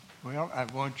Well, I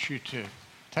want you to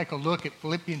take a look at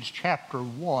Philippians chapter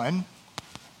 1.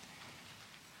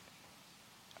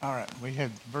 All right, we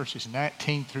have verses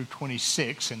 19 through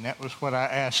 26, and that was what I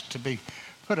asked to be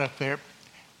put up there.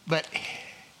 But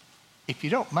if you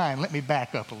don't mind, let me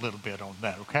back up a little bit on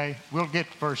that, okay? We'll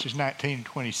get to verses 19 and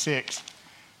 26,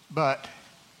 but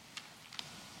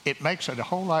it makes it a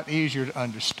whole lot easier to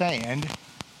understand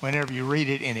whenever you read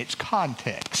it in its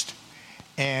context.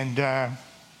 And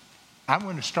I'm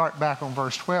going to start back on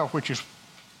verse 12, which is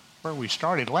where we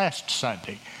started last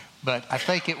Sunday. But I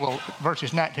think it will,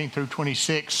 verses 19 through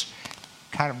 26,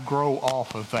 kind of grow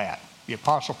off of that. The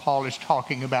Apostle Paul is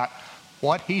talking about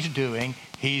what he's doing.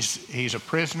 He's a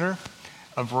prisoner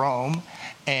of Rome,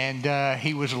 and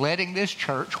he was letting this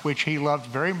church, which he loved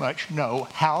very much, know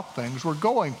how things were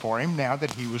going for him now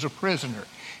that he was a prisoner.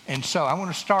 And so I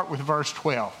want to start with verse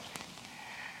 12.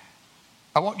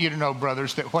 I want you to know,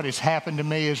 brothers, that what has happened to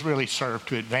me has really served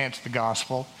to advance the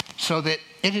gospel, so that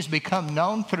it has become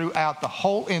known throughout the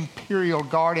whole imperial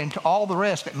guard and to all the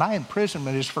rest that my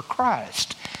imprisonment is for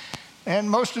Christ. And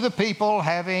most of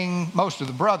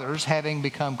the brothers, having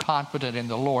become confident in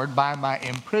the Lord by my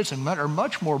imprisonment, are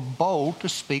much more bold to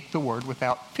speak the word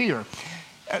without fear.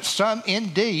 Some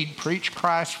indeed preach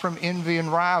Christ from envy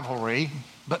and rivalry,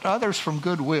 but others from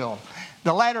goodwill.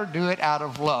 The latter do it out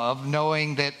of love,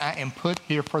 knowing that I am put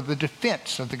here for the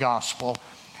defense of the gospel.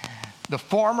 The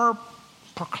former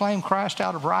proclaim Christ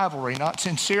out of rivalry, not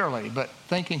sincerely, but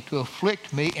thinking to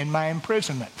afflict me in my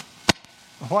imprisonment.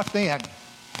 What then?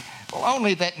 Well,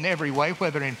 only that in every way,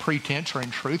 whether in pretense or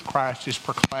in truth, Christ is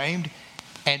proclaimed,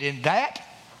 and in that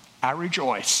I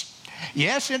rejoice.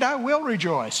 Yes, and I will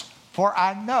rejoice, for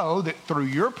I know that through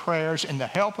your prayers and the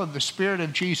help of the Spirit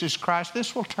of Jesus Christ,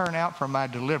 this will turn out for my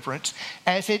deliverance,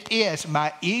 as it is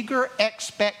my eager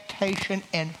expectation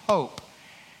and hope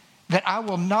that I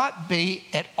will not be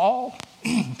at all,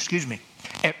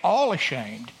 at all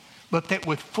ashamed, but that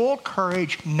with full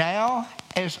courage now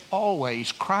as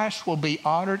always, Christ will be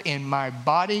honored in my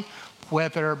body,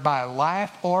 whether by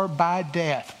life or by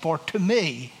death. For to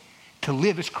me, to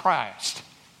live is Christ,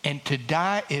 and to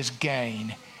die is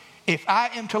gain. If I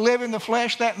am to live in the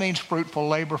flesh, that means fruitful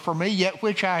labor for me, yet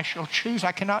which I shall choose,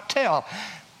 I cannot tell.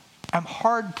 I'm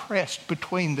hard pressed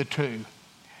between the two.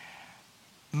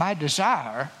 My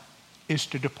desire is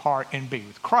to depart and be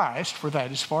with Christ, for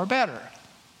that is far better.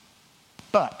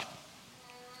 But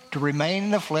to remain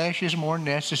in the flesh is more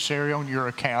necessary on your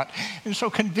account. And so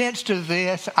convinced of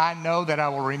this, I know that I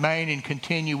will remain and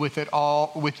continue with you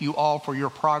all for your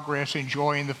progress and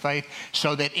joy in the faith,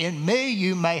 so that in me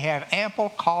you may have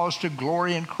ample cause to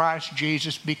glory in Christ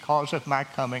Jesus because of my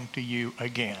coming to you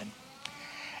again.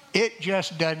 It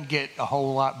just doesn't get a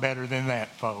whole lot better than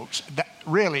that, folks.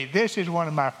 Really, this is one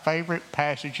of my favorite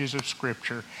passages of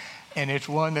Scripture, and it's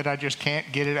one that I just can't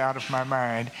get it out of my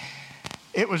mind.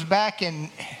 It was back in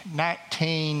it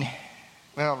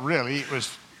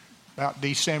was about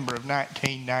December of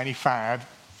 1995.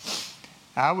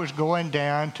 I was going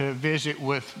down to visit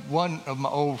with one of my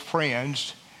old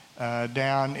friends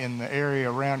down in the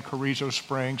area around Carrizo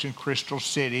Springs and Crystal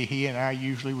City. He and I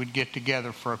usually would get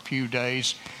together for a few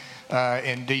days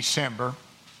in December.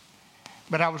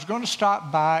 But I was going to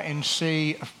stop by and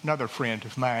see another friend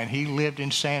of mine. He lived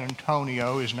in San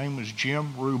Antonio. His name was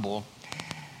Jim Rubel.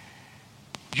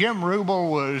 Jim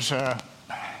Rubel was,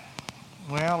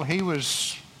 he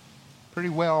was pretty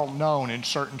well known in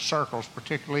certain circles,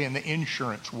 particularly in the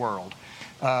insurance world.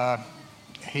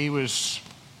 He was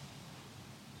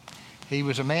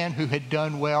a man who had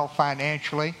done well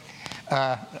financially,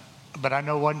 but I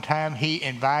know one time he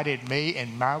invited me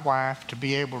and my wife to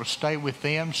be able to stay with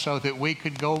them so that we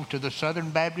could go to the Southern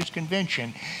Baptist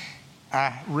Convention.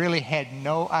 I really had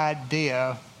no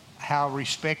idea how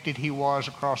respected he was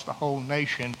across the whole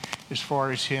nation as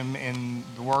far as him in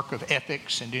the work of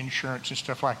ethics and insurance and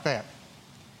stuff like that.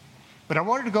 But I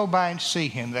wanted to go by and see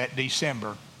him that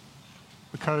December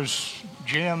because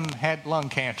Jim had lung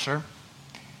cancer,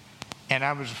 and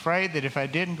I was afraid that if I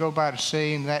didn't go by to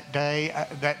see him that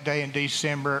day in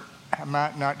December, I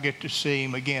might not get to see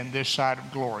him again this side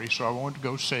of glory, so I wanted to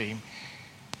go see him.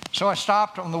 So I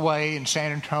stopped on the way in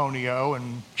San Antonio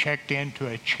and checked into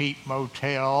a cheap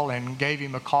motel and gave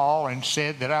him a call and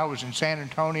said that I was in San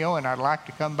Antonio and I'd like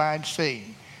to come by and see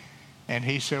him. And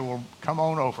he said, well, come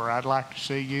on over. I'd like to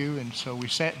see you. And so we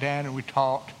sat down and we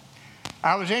talked.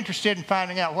 I was interested in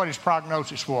finding out what his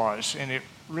prognosis was, and it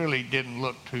really didn't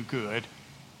look too good.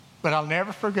 But I'll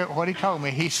never forget what he told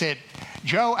me. He said,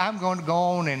 Joe, I'm going to go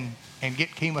on and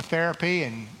get chemotherapy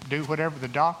and do whatever the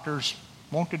doctors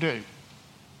want to do.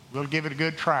 We'll give it a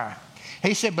good try.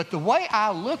 He said, but the way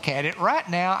I look at it right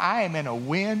now, I am in a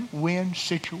win-win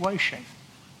situation.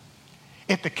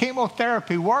 If the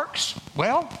chemotherapy works,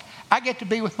 well, I get to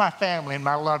be with my family and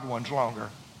my loved ones longer.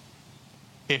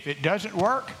 If it doesn't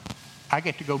work, I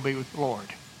get to go be with the Lord.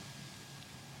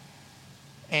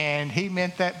 And he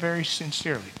meant that very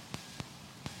sincerely.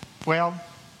 Well,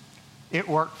 it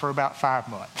worked for about 5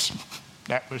 months.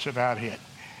 That was about it.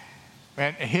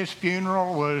 And his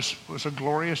funeral was a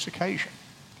glorious occasion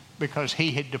because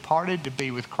he had departed to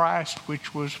be with Christ,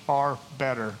 which was far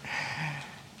better.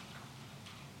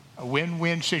 A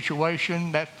win-win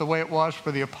situation, that's the way it was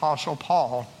for the Apostle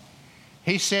Paul.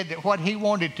 He said that what he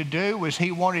wanted to do was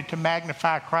he wanted to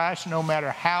magnify Christ no matter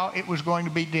how it was going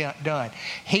to be done.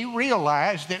 He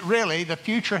realized that really the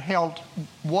future held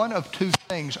one of two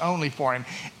things only for him.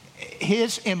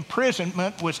 His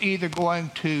imprisonment was either going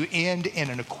to end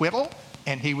in an acquittal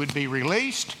and he would be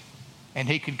released and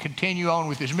he could continue on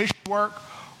with his mission work,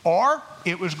 or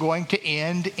it was going to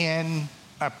end in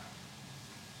a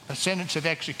sentence of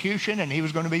execution and he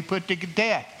was going to be put to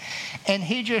death. And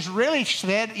he just really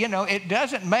said, it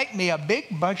doesn't make me a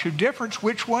big bunch of difference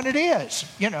which one it is.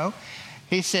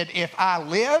 He said, if I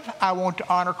live, I want to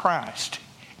honor Christ.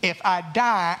 If I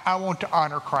die, I want to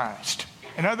honor Christ.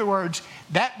 In other words,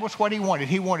 that was what he wanted.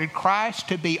 He wanted Christ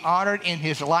to be honored in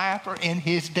his life or in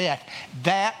his death.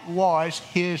 That was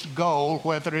his goal,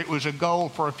 whether it was a goal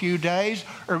for a few days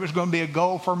or it was going to be a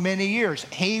goal for many years.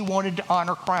 He wanted to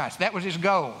honor Christ. That was his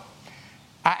goal.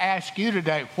 I ask you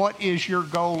today, what is your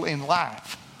goal in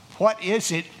life? What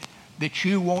is it that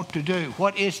you want to do?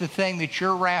 What is the thing that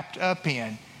you're wrapped up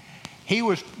in?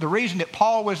 The reason that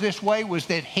Paul was this way was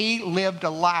that he lived a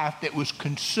life that was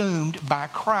consumed by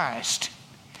Christ.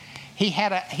 He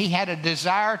had a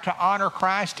desire to honor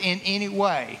Christ in any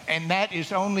way, and that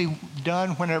is only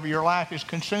done whenever your life is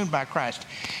consumed by Christ.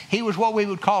 He was what we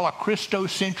would call a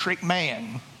Christocentric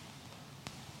man.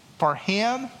 For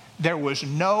him, there was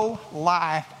no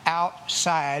life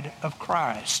outside of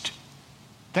Christ.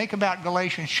 Think about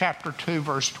Galatians chapter 2,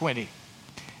 verse 20.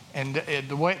 And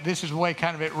this is the way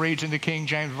kind of it reads in the King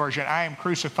James Version. I am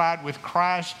crucified with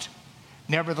Christ,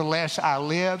 nevertheless I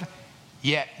live,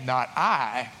 yet not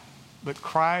I, but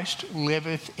Christ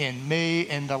liveth in me.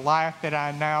 In the life that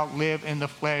I now live in the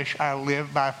flesh, I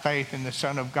live by faith in the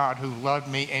Son of God who loved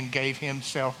me and gave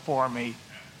himself for me.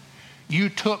 You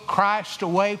took Christ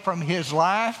away from his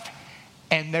life,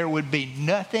 and there would be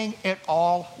nothing at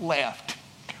all left.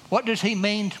 What does he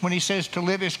mean when he says to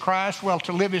live is Christ? Well,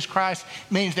 to live is Christ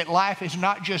means that life is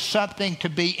not just something to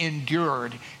be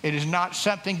endured. It is not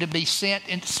something to be spent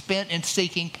in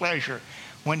seeking pleasure.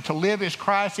 When to live is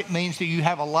Christ, it means that you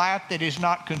have a life that is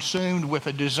not consumed with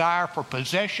a desire for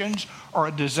possessions or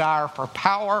a desire for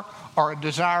power or a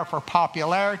desire for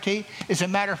popularity. As a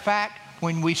matter of fact,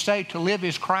 when we say to live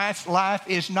is Christ, life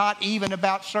is not even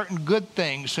about certain good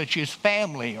things such as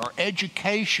family or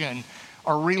education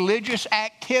or religious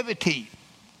activity.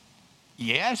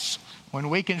 Yes, when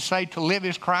we can say to live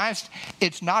is Christ,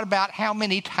 it's not about how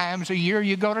many times a year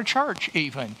you go to church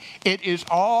even. It is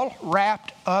all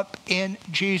wrapped up in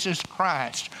Jesus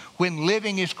Christ. When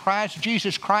living is Christ,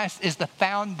 Jesus Christ is the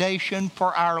foundation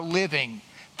for our living.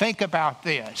 Think about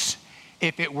this.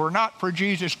 If it were not for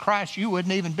Jesus Christ, you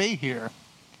wouldn't even be here.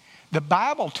 The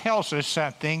Bible tells us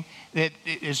something that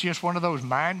is just one of those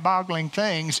mind-boggling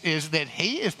things, is that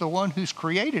he is the one who's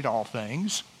created all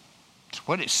things. It's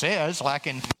what it says, like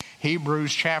in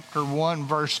Hebrews chapter 1,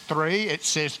 verse 3, it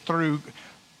says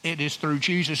it is through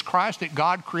Jesus Christ that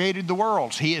God created the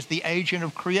worlds. He is the agent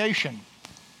of creation.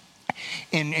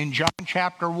 In John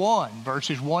chapter 1,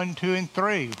 verses 1, 2, and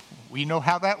 3, we know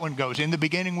how that one goes. In the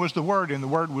beginning was the Word, and the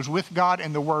Word was with God,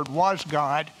 and the Word was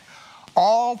God.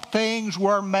 All things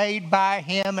were made by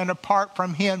him, and apart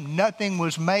from him, nothing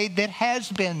was made that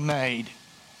has been made.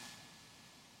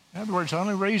 In other words, the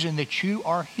only reason that you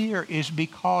are here is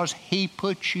because he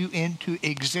put you into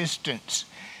existence.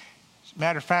 As a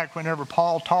matter of fact, whenever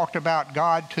Paul talked about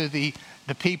God to the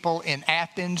people in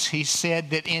Athens, he said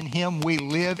that in him we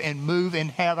live and move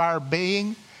and have our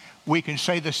being. We can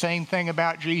say the same thing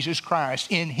about Jesus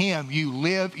Christ. In him you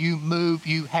live, you move,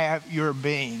 you have your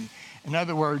being. In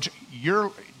other words, your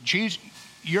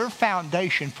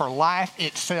foundation for life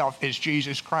itself is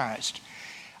Jesus Christ.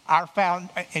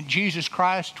 In Jesus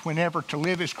Christ, whenever to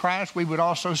live is Christ, we would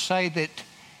also say that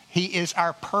he is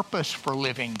our purpose for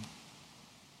living.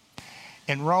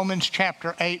 In Romans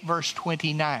chapter 8, verse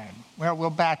 29, well, we'll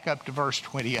back up to verse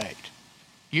 28.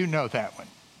 You know that one.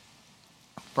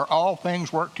 For all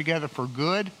things work together for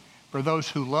good, for those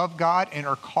who love God and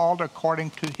are called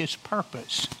according to his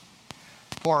purpose.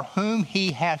 For whom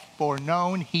he hath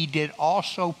foreknown, he did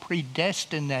also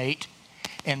predestinate.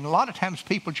 And a lot of times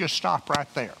people just stop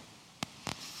right there.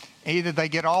 Either they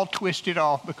get all twisted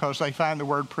off because they find the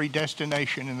word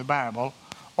predestination in the Bible,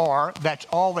 or that's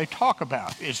all they talk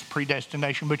about is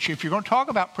predestination. But if you're going to talk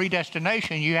about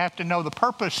predestination, you have to know the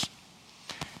purpose.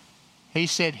 He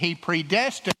said he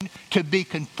predestined to be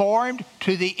conformed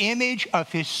to the image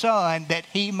of his Son, that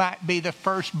he might be the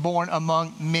firstborn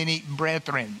among many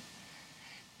brethren.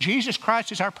 Jesus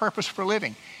Christ is our purpose for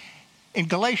living. In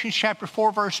Galatians chapter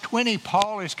 4, verse 20,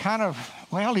 Paul is he's kind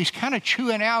of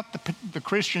chewing out the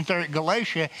Christians there at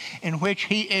Galatia, in which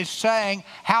he is saying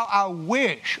how I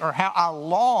wish or how I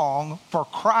long for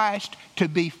Christ to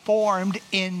be formed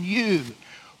in you.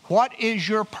 What is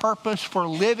your purpose for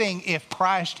living if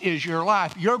Christ is your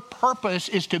life? Your purpose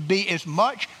is to be as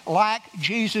much like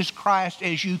Jesus Christ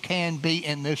as you can be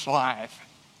in this life.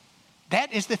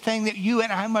 That is the thing that you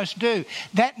and I must do.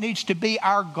 That needs to be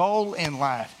our goal in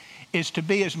life, is to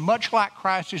be as much like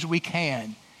Christ as we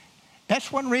can. That's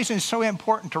one reason it's so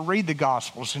important to read the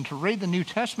Gospels and to read the New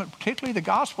Testament, particularly the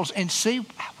Gospels, and see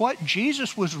what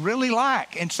Jesus was really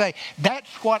like and say, that's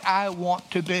what I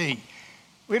want to be.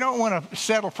 We don't want to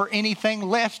settle for anything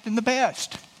less than the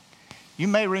best.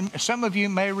 Some of you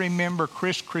may remember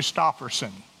Chris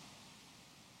Christopherson.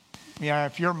 Yeah,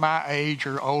 if you're my age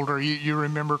or older, you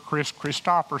remember Chris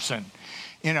Christopherson.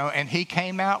 And he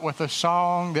came out with a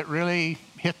song that really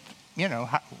hit,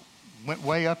 went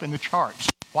way up in the charts.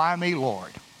 Why Me,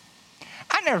 Lord?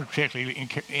 I never particularly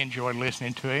enjoyed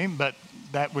listening to him, but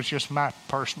that was just my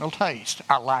personal taste.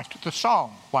 I liked the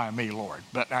song, Why Me, Lord,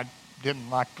 but I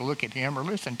didn't like to look at him or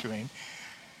listen to him.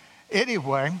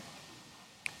 Anyway,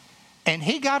 and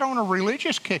he got on a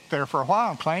religious kick there for a while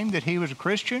and claimed that he was a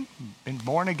Christian, been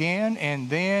born again, and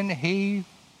then he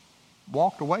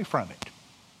walked away from it.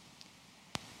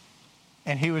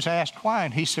 And he was asked why,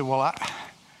 and he said, well,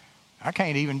 I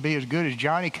can't even be as good as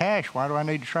Johnny Cash. Why do I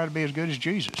need to try to be as good as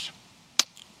Jesus?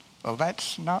 Well,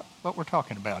 that's not what we're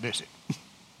talking about, is it?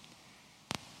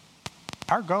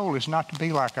 Our goal is not to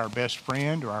be like our best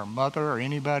friend or our mother or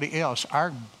anybody else.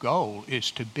 Our goal is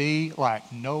to be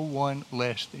like no one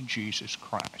less than Jesus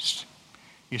Christ.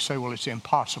 You say, well, it's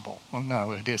impossible. Well,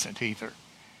 no, it isn't either.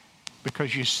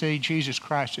 Because you see, Jesus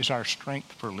Christ is our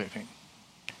strength for living.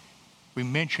 We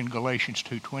mentioned Galatians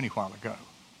 2:20 a while ago,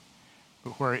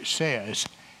 but where it says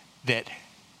that,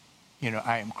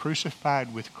 I am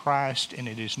crucified with Christ, and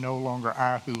it is no longer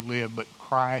I who live, but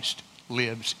Christ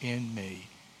lives in me.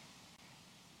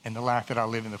 And the life that I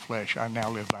live in the flesh, I now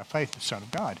live by faith in the Son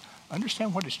of God.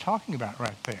 Understand what it's talking about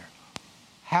right there.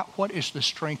 What is the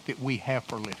strength that we have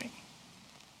for living?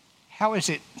 How is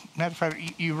it? Matter of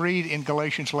fact, you read in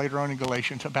Galatians, later on in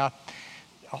Galatians, about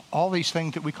all these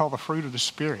things that we call the fruit of the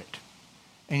Spirit.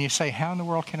 And you say, how in the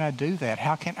world can I do that?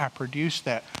 How can I produce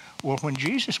that? Well, when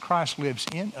Jesus Christ lives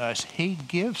in us, he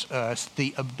gives us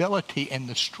the ability and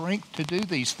the strength to do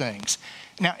these things.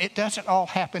 Now, it doesn't all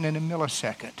happen in a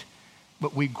millisecond,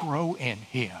 but we grow in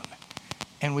him.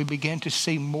 And we begin to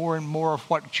see more and more of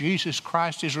what Jesus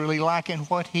Christ is really like and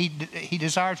what he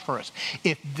desires for us.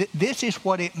 If this is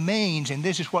what it means, and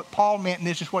this is what Paul meant, and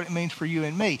this is what it means for you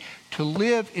and me, to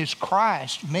live as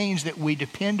Christ means that we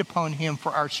depend upon him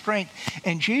for our strength.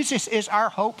 And Jesus is our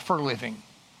hope for living.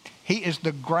 He is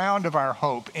the ground of our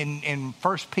hope. In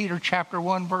 1 Peter chapter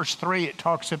 1, verse 3, it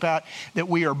talks about that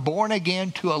we are born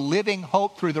again to a living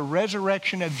hope through the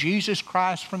resurrection of Jesus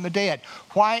Christ from the dead.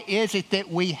 Why is it that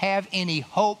we have any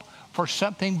hope for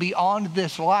something beyond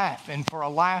this life and for a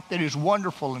life that is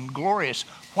wonderful and glorious?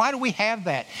 Why do we have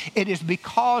that? It is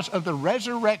because of the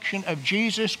resurrection of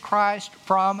Jesus Christ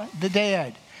from the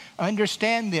dead.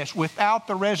 Understand this, without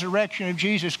the resurrection of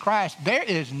Jesus Christ, there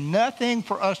is nothing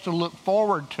for us to look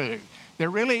forward to. There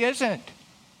really isn't.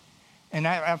 And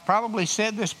I've probably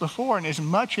said this before, and as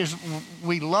much as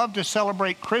we love to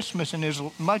celebrate Christmas and as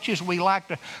much as we like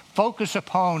to focus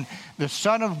upon the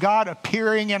Son of God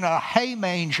appearing in a hay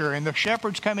manger and the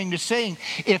shepherds coming to sing,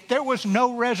 if there was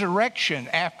no resurrection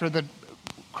after the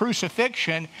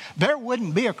crucifixion, there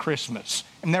wouldn't be a Christmas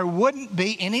and there wouldn't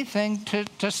be anything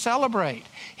to celebrate.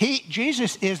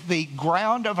 Jesus is the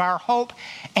ground of our hope,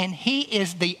 and he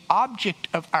is the object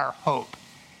of our hope.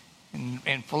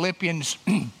 In Philippians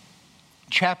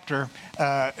chapter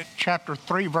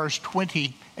 3, verse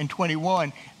 20 and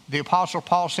 21, the Apostle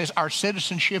Paul says, our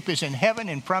citizenship is in heaven,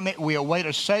 and from it we await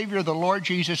a Savior, the Lord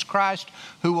Jesus Christ,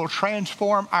 who will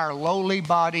transform our lowly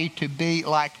body to be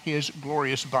like his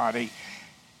glorious body.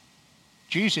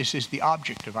 Jesus is the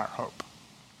object of our hope.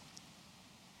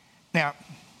 Now,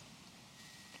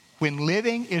 when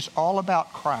living is all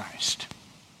about Christ,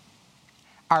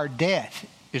 our death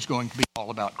is going to be all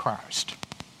about Christ.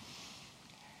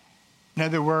 In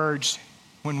other words,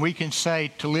 when we can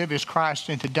say to live is Christ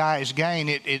and to die is gain,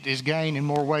 it is gain in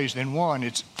more ways than one.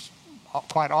 It's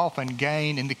quite often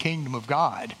gain in the kingdom of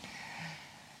God.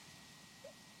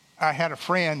 I had a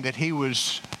friend that he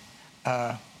was,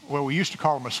 we used to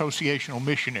call them associational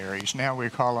missionaries. Now we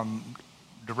call them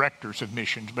directors of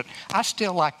missions. But I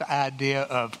still like the idea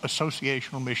of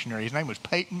associational missionary. His name was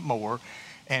Peyton Moore,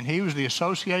 and he was the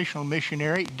associational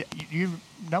missionary. You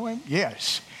know him?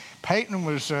 Yes. Peyton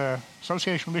was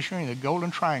associational missionary in the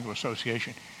Golden Triangle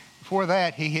Association. Before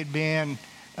that, he had been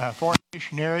a foreign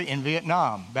missionary in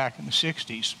Vietnam back in the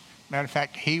 60s. Matter of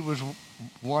fact, he was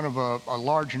one of a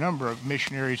large number of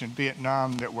missionaries in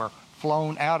Vietnam that were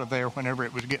flown out of there whenever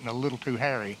it was getting a little too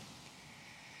hairy.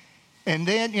 And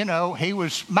then, he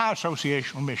was my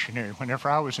associational missionary whenever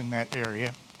I was in that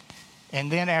area.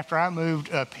 And then after I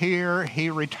moved up here, he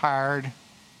retired,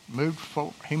 he moved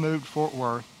to Fort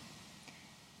Worth,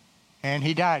 and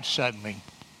he died suddenly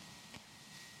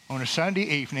on a Sunday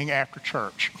evening after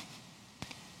church.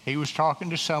 He was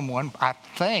talking to someone. I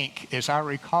think, as I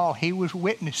recall, he was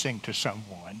witnessing to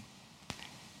someone.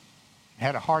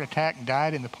 Had a heart attack and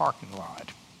died in the parking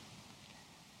lot.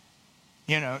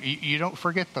 You don't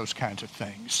forget those kinds of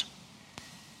things.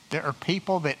 There are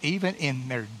people that even in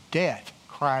their death,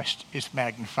 Christ is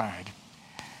magnified.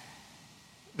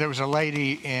 There was a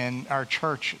lady in our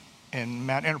church in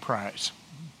Mount Enterprise.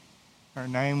 Her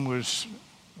name was,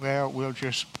 we'll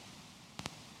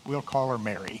call her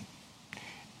Mary.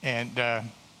 And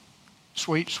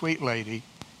sweet, sweet lady.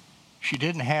 She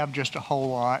didn't have just a whole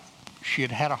lot. She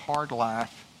had had a hard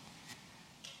life.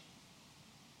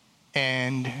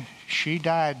 And she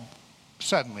died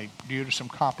suddenly due to some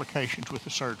complications with the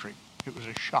surgery. It was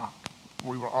a shock.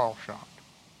 We were all shocked.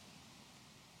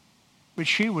 But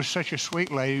she was such a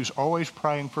sweet lady who was always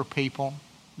praying for people,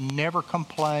 never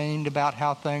complained about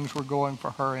how things were going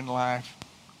for her in life.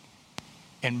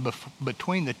 And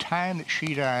between the time that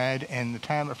she died and the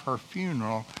time of her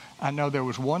funeral, I know there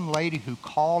was one lady who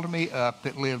called me up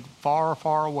that lived far,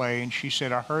 far away, and she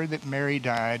said, I heard that Mary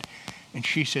died, and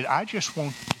she said, I just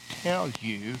want to tell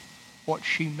you what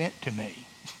she meant to me.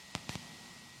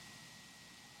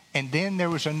 And then there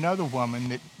was another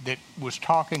woman that was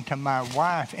talking to my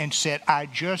wife and said, I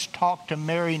just talked to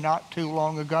Mary not too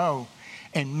long ago,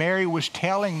 and Mary was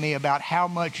telling me about how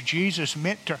much Jesus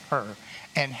meant to her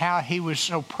and how he was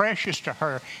so precious to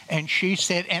her. And she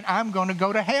said, and I'm going to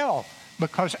go to hell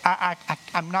because I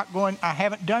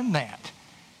haven't done that.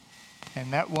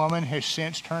 And that woman has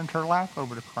since turned her life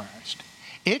over to Christ.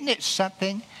 Isn't it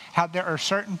something how there are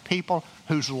certain people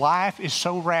whose life is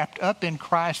so wrapped up in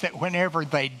Christ that whenever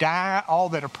they die, all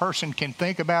that a person can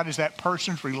think about is that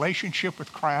person's relationship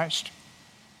with Christ?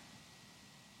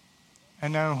 I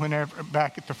know whenever,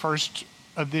 back at the first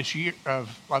of this year,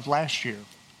 of last year,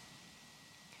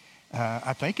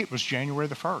 I think it was January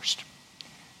the 1st,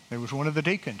 there was one of the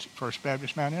deacons at First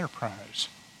Baptist Mount Enterprise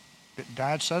that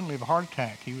died suddenly of a heart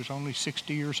attack. He was only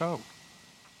 60 years old.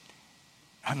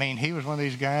 I mean, he was one of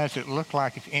these guys that looked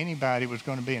like if anybody was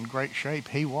going to be in great shape,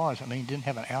 he was. I mean, he didn't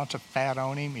have an ounce of fat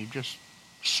on him. He was just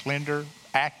slender,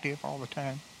 active all the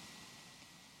time.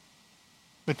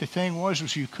 But the thing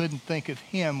was you couldn't think of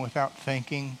him without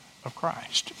thinking of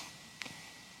Christ.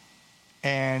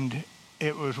 And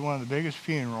it was one of the biggest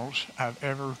funerals I've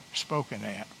ever spoken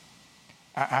at.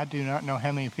 I do not know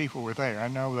how many people were there. I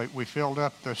know that we filled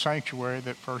up the sanctuary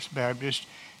at First Baptist,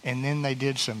 and then they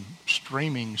did some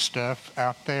streaming stuff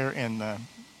out there in the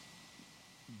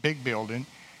big building,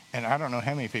 and I don't know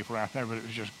how many people were out there, but it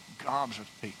was just gobs of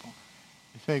people.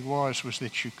 The thing was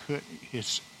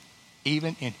that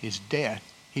even in his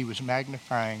death, he was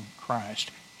magnifying Christ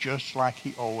just like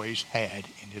he always had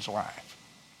in his life.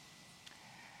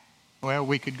 Well,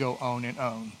 we could go on and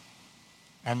on.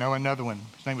 I know another one.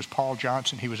 His name was Paul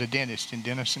Johnson. He was a dentist in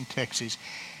Denison, Texas.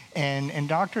 And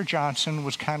Dr. Johnson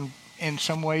was kind of, in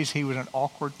some ways, he was an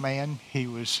awkward man. He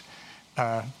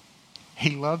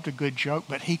loved a good joke,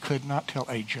 but he could not tell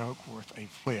a joke worth a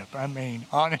flip. I mean,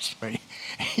 honestly,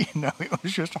 it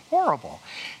was just horrible.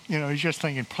 He's just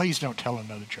thinking, please don't tell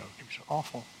another joke. It was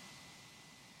awful.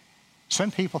 Some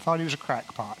people thought he was a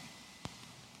crackpot.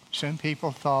 Some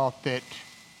people thought that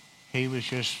he was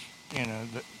just,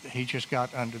 that he just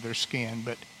got under their skin.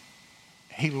 But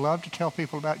he loved to tell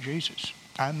people about Jesus.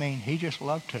 I mean, he just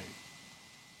loved to.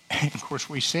 And of course,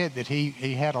 we said that he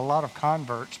had a lot of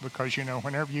converts because,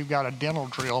 whenever you got a dental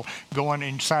drill going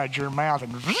inside your mouth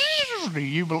and do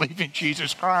you believe in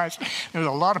Jesus Christ? There's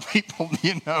a lot of people,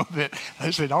 that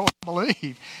they said, oh, I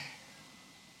believe.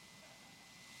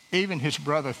 Even his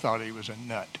brother thought he was a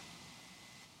nut.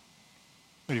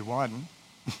 but he wasn't.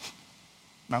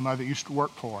 My mother used to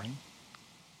work for him.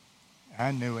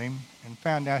 I knew him and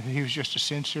found out that he was just a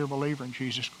sincere believer in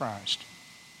Jesus Christ.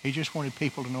 He just wanted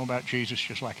people to know about Jesus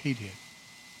just like he did.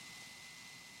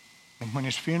 And when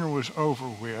his funeral was over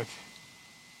with,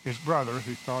 his brother,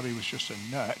 who thought he was just a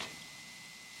nut,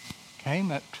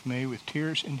 came up to me with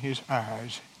tears in his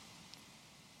eyes,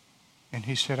 and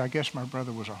he said, I guess my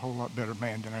brother was a whole lot better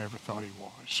man than I ever thought he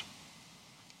was.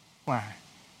 Why?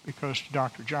 Because to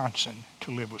Dr. Johnson, to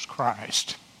live was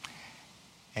Christ.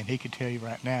 And he could tell you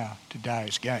right now, to die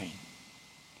is gain.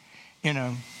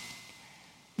 You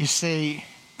see,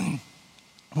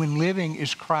 when living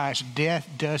is Christ, death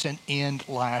doesn't end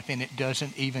life, and it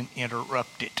doesn't even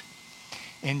interrupt it.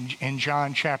 In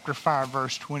John chapter 5,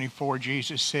 verse 24,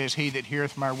 Jesus says, He that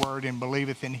heareth my word and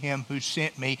believeth in him who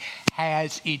sent me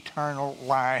has eternal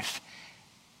life,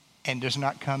 and does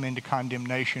not come into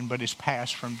condemnation, but is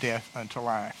passed from death unto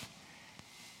life.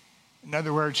 In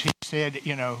other words, he said,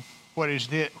 what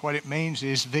it means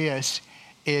is this,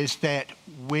 is that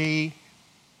we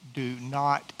do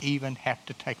not even have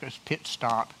to take a pit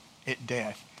stop at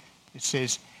death. It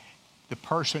says the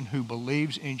person who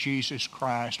believes in Jesus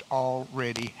Christ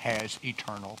already has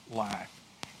eternal life.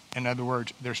 In other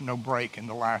words, there's no break in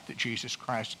the life that Jesus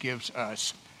Christ gives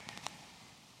us.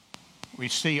 We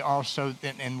see also,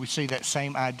 and we see that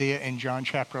same idea in John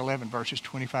chapter 11, verses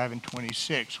 25 and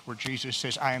 26, where Jesus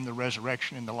says, I am the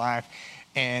resurrection and the life,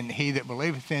 and he that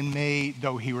believeth in me,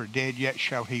 though he were dead, yet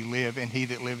shall he live, and he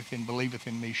that liveth and believeth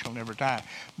in me shall never die.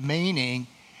 Meaning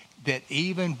that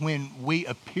even when we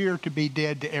appear to be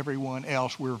dead to everyone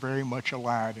else, we're very much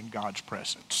alive in God's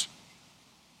presence.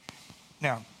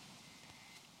 Now,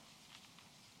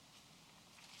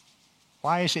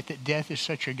 why is it that death is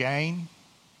such a gain?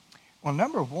 Well,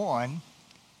 number one,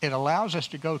 it allows us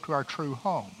to go to our true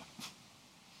home.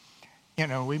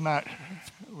 We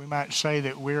might say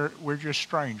that we're just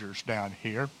strangers down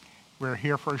here. We're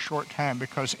here for a short time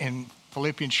because in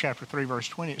Philippians chapter 3, verse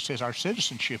 20, it says our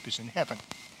citizenship is in heaven.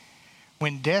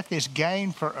 When death is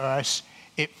gained for us,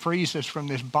 it frees us from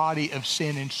this body of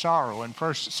sin and sorrow. In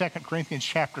 2 Corinthians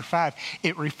chapter 5,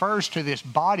 it refers to this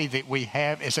body that we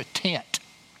have as a tent.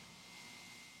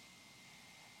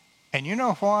 And you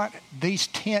know what? These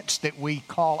tents that we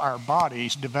call our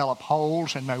bodies develop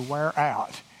holes and they wear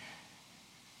out.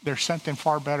 There's something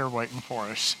far better waiting for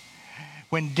us.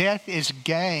 When death is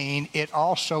gained, it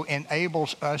also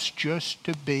enables us just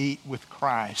to be with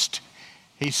Christ.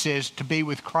 He says to be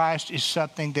with Christ is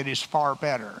something that is far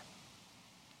better.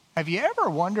 Have you ever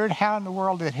wondered how in the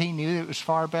world that he knew that it was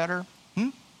far better?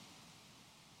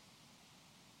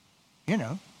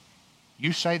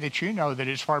 You say that you know that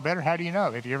it's far better. How do you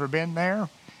know? Have you ever been there?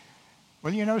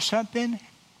 Well, you know something?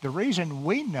 The reason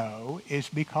we know is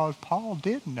because Paul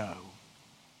did know.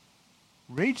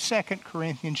 Read 2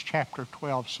 Corinthians chapter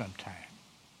 12 sometime.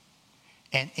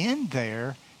 And in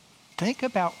there, think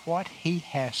about what he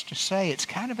has to say. It's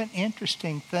kind of an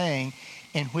interesting thing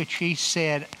in which he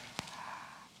said,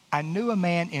 I knew a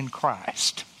man in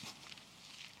Christ.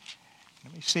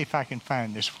 Let me see if I can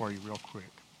find this for you real quick.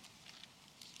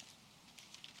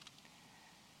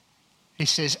 He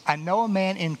says, I know a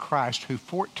man in Christ who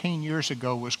 14 years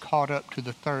ago was caught up to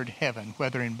the third heaven,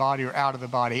 whether in body or out of the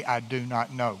body, I do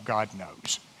not know. God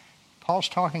knows. Paul's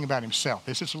talking about himself.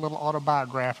 This is a little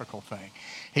autobiographical thing.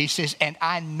 He says, and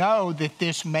I know that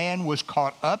this man was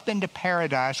caught up into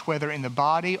paradise, whether in the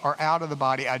body or out of the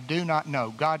body, I do not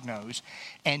know. God knows.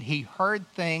 And he heard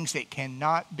things that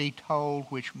cannot be told,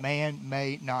 which man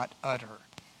may not utter.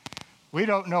 We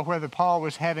don't know whether Paul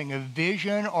was having a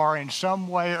vision or in some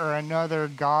way or another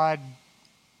God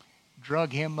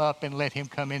drug him up and let him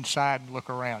come inside and look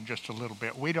around just a little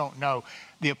bit. We don't know.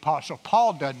 The Apostle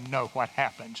Paul doesn't know what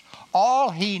happens. All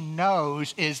he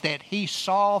knows is that he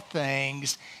saw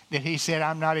things that he said,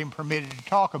 I'm not even permitted to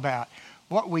talk about.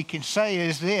 What we can say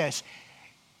is this: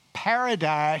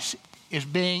 paradise is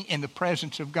being in the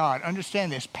presence of God.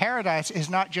 Understand this. Paradise is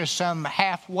not just some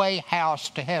halfway house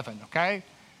to heaven, okay?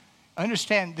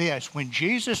 Understand this. When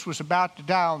Jesus was about to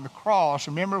die on the cross,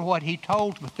 remember what he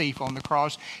told the thief on the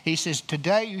cross. He says,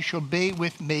 today you shall be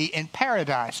with me in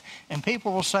paradise. And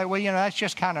people will say, well, that's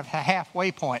just kind of a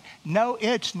halfway point. No,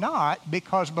 it's not,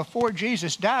 because before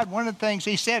Jesus died, one of the things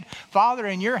he said, Father,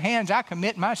 in your hands I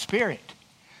commit my spirit.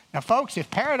 Now, folks, if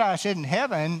paradise isn't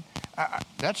heaven,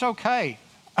 that's okay.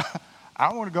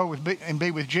 I want to go and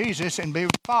be with Jesus and be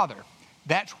with the Father.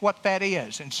 That's what that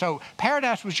is. And so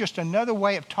paradise was just another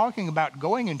way of talking about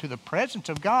going into the presence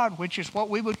of God, which is what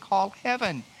we would call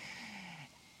heaven.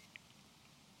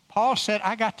 Paul said,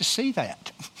 I got to see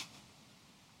that.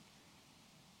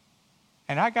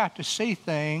 And I got to see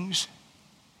things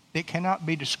that cannot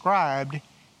be described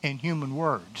in human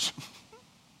words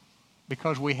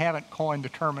because we haven't coined the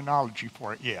terminology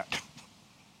for it yet.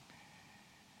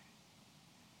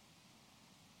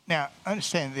 Now,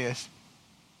 understand this,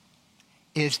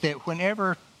 is that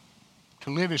whenever to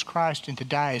live as Christ and to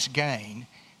die as gain,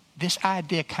 this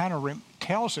idea kind of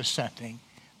tells us something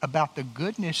about the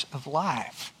goodness of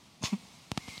life.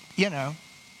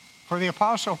 For the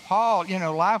Apostle Paul,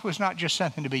 life was not just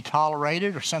something to be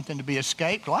tolerated or something to be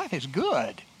escaped. Life is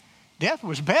good. Death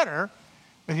was better,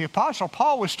 but the Apostle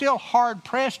Paul was still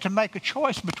hard-pressed to make a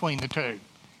choice between the two.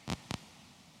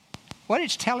 What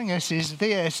it's telling us is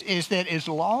that as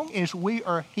long as we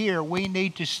are here, we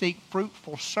need to seek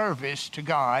fruitful service to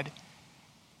God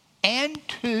and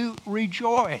to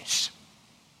rejoice.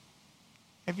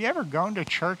 Have you ever gone to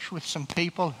church with some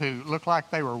people who look like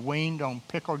they were weaned on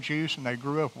pickle juice and they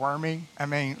grew up wormy? I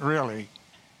mean, really.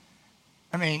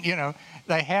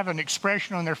 They have an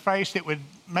expression on their face that would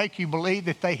make you believe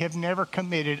that they have never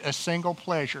committed a single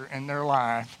pleasure in their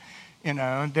life,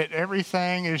 that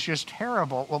everything is just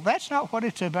terrible. Well, that's not what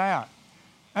it's about.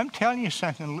 I'm telling you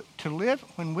something. To live,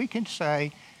 when we can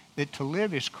say that to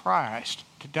live is Christ,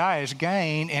 to die is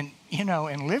gain, and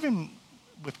living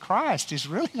with Christ is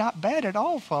really not bad at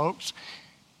all, folks.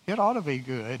 It ought to be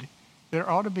good. There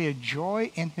ought to be a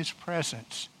joy in his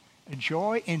presence, a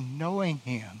joy in knowing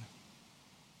him.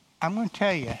 I'm going to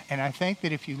tell you, and I think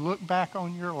that if you look back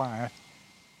on your life,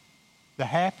 the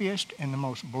happiest and the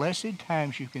most blessed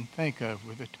times you can think of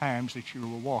were the times that you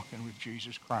were walking with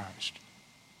Jesus Christ.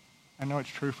 I know it's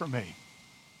true for me.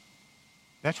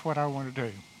 That's what I want to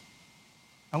do.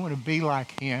 I want to be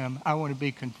like him. I want to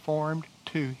be conformed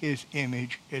to his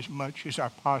image as much as I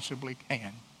possibly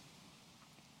can.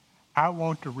 I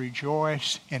want to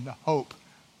rejoice in the hope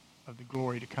of the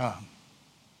glory to come.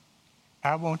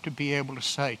 I want to be able to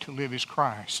say to live as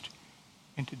Christ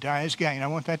and to die as gain. I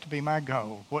want that to be my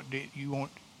goal. What do you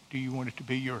want it to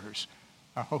be yours?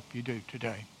 I hope you do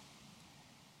today.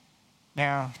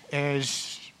 Now,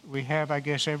 as we have, I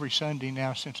guess, every Sunday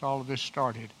now since all of this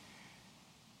started,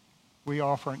 we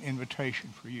offer an invitation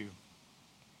for you.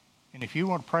 And if you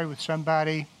want to pray with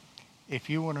somebody, if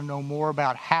you want to know more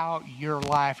about how your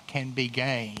life can be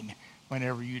gained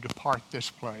whenever you depart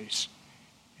this place,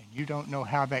 and you don't know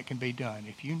how that can be done,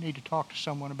 if you need to talk to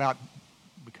someone about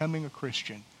becoming a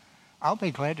Christian, I'll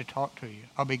be glad to talk to you.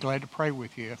 I'll be glad to pray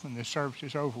with you when the service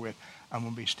is over with. I'm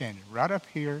going to be standing right up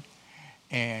here,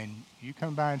 and you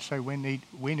come by and say, we need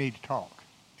to talk.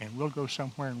 And we'll go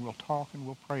somewhere and we'll talk and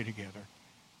we'll pray together.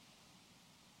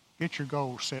 Get your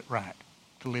goals set right.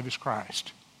 To live as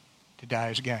Christ. To die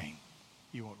as gain.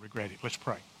 You won't regret it. Let's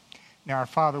pray. Now, our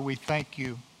Father, we thank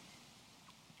you.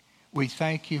 We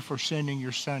thank you for sending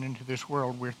your Son into this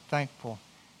world. We're thankful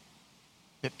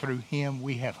that through him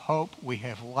we have hope, we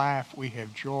have life, we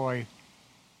have joy,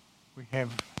 we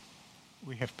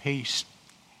have peace.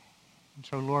 And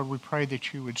so, Lord, we pray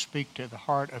that you would speak to the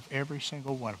heart of every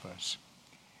single one of us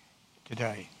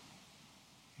today.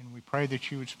 And we pray that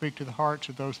you would speak to the hearts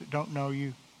of those that don't know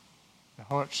you, the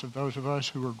hearts of those of us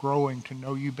who are growing to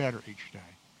know you better each day,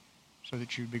 so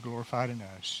that you'd be glorified in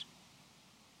us.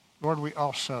 Lord, we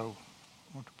also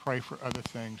want to pray for other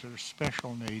things that are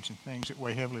special needs and things that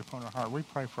weigh heavily upon our heart. We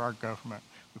pray for our government.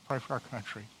 We pray for our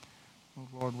country.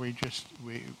 Lord, it's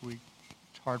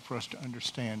hard for us to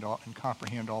understand and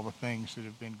comprehend all the things that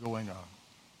have been going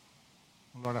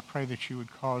on. Lord, I pray that you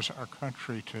would cause our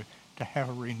country to have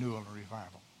a renewal and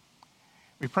revival.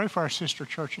 We pray for our sister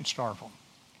church in Starkville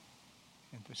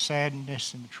and the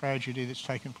sadness and the tragedy that's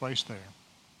taken place there.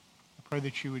 I pray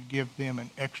that you would give them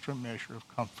an extra measure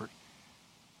of comfort,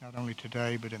 not only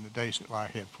today, but in the days that lie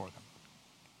ahead for them.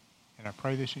 And I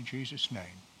pray this in Jesus' name.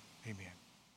 Amen.